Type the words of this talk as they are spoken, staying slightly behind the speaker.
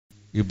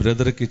ఈ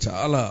బ్రదర్కి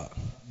చాలా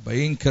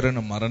భయంకరమైన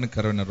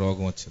మరణకరమైన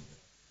రోగం వచ్చింది.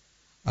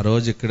 ఆ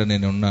రోజు ఇక్కడ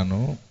నేను ఉన్నాను,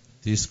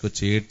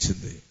 తీసుకొచ్చి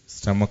ఏడ్చింది.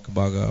 స్టమక్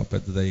బాగా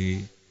పెద్దదయ్యి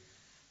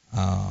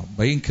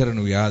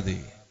భయంకరమైన వ్యాధి.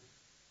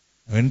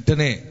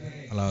 వెంటనే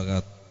అలాగా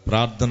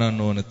ప్రార్థన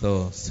నూనెతో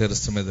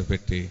శిరస్సు మీద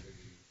పెట్టి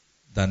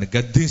దాన్ని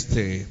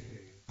గద్దిస్తే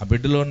ఆ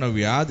బిడ్డలో ఉన్న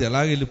వ్యాధి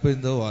ఎలా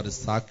వెళ్ళిపోయిందో వారి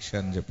సాక్షి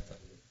అని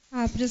చెప్తారు.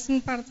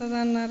 ఆపరేషన్ పడుతుంది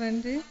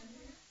అన్నారండి.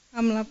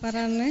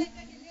 అమలాపురాన్ని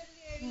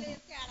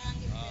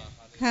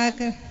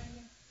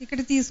ఇక్కడ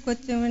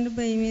తీసుకొచ్చామండి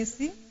భయం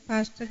వేసి.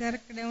 పాస్టర్ గారు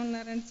ఇక్కడే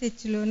ఉన్నారండి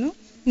చర్చిలోను.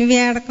 నువ్వు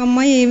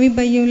ఏడకమ్మా, ఏమీ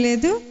భయం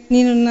లేదు,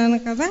 నేనున్నాను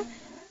కదా,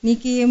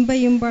 నీకు ఏం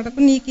భయం పడకు,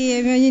 నీకు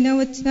ఏమైనా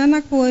వచ్చినా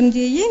నాకు ఫోన్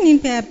చేయి,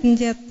 నేను ప్రార్థన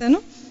చేస్తాను,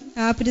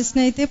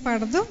 ఆపరేషన్ అయితే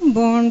పడదు,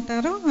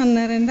 బాగుంటారు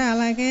అన్నారండి.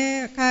 అలాగే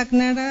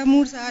కాకినాడ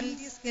 3 సార్లు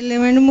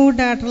తీసుకెళ్ళామండి 3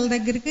 డాక్టర్ల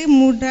దగ్గరికి.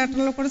 3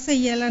 డాక్టర్లు కూడా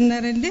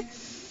చెయ్యాలన్నారండి.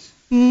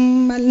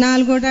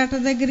 4వ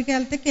డాక్టర్ దగ్గరికి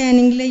వెళ్తే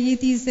క్యానింగ్లు అయ్యి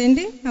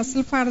తీసేయండి,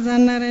 అసలు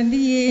పడదన్నారండి.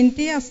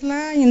 ఏంటి అసలు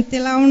ఇంత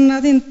ఇలా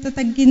ఉన్నది, ఇంత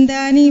తగ్గిందా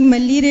అని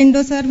మళ్ళీ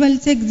 2వ సారి మళ్ళీ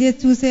చెక్ చేసి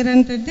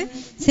చూసారంటే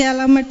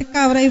చాలా మట్టి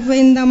కవర్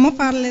అయిపోయిందమ్మా,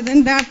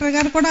 పర్లేదండి. డాక్టర్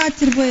గారు కూడా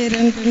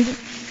ఆశ్చర్యపోయారంటండి.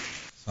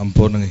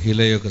 సంపూర్ణంగా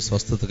హీల్ అయ్యే ఒక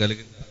స్వస్థత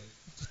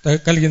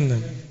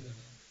కలిగిందండి.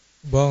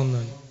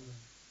 బాగుందండి.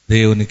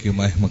 దేవునికి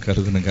మహిమ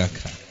కలుగును గాక.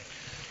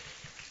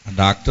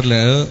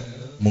 డాక్టర్లు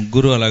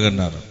 3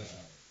 అలాగన్నారు.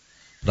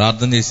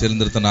 ప్రార్థన చేసి వెళ్ళిన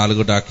తర్వాత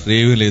 4వ డాక్టర్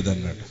ఏమీ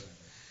లేదన్నాడు.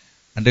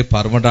 అంటే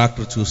పరమ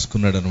డాక్టర్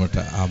చూసుకున్నాడు అనమాట.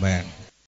 ఆమెన్.